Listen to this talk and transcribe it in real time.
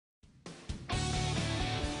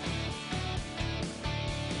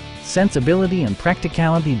sensibility and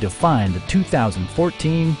practicality define the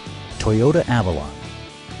 2014 Toyota Avalon.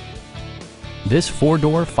 This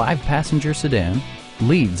four-door, five-passenger sedan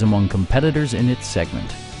leads among competitors in its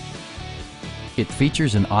segment. It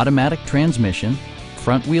features an automatic transmission,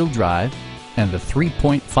 front-wheel drive, and a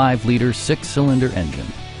 3.5-liter six-cylinder engine.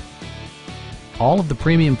 All of the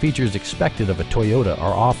premium features expected of a Toyota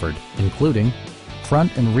are offered, including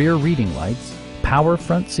front and rear reading lights, power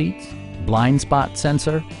front seats, blind spot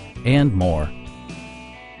sensor, and more.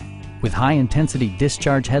 With high-intensity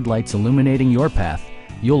discharge headlights illuminating your path,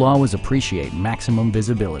 you'll always appreciate maximum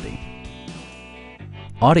visibility.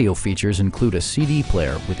 Audio features include a CD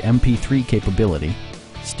player with MP3 capability,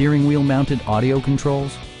 steering wheel mounted audio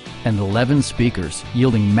controls, and 11 speakers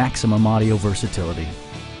yielding maximum audio versatility.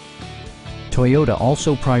 Toyota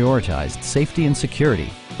also prioritized safety and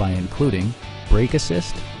security by including brake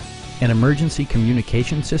assist, an emergency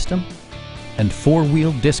communication system, and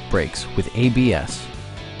four-wheel disc brakes with ABS.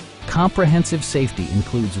 Comprehensive safety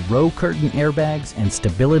includes row curtain airbags and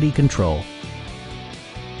stability control.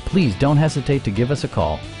 Please don't hesitate to give us a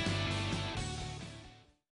call.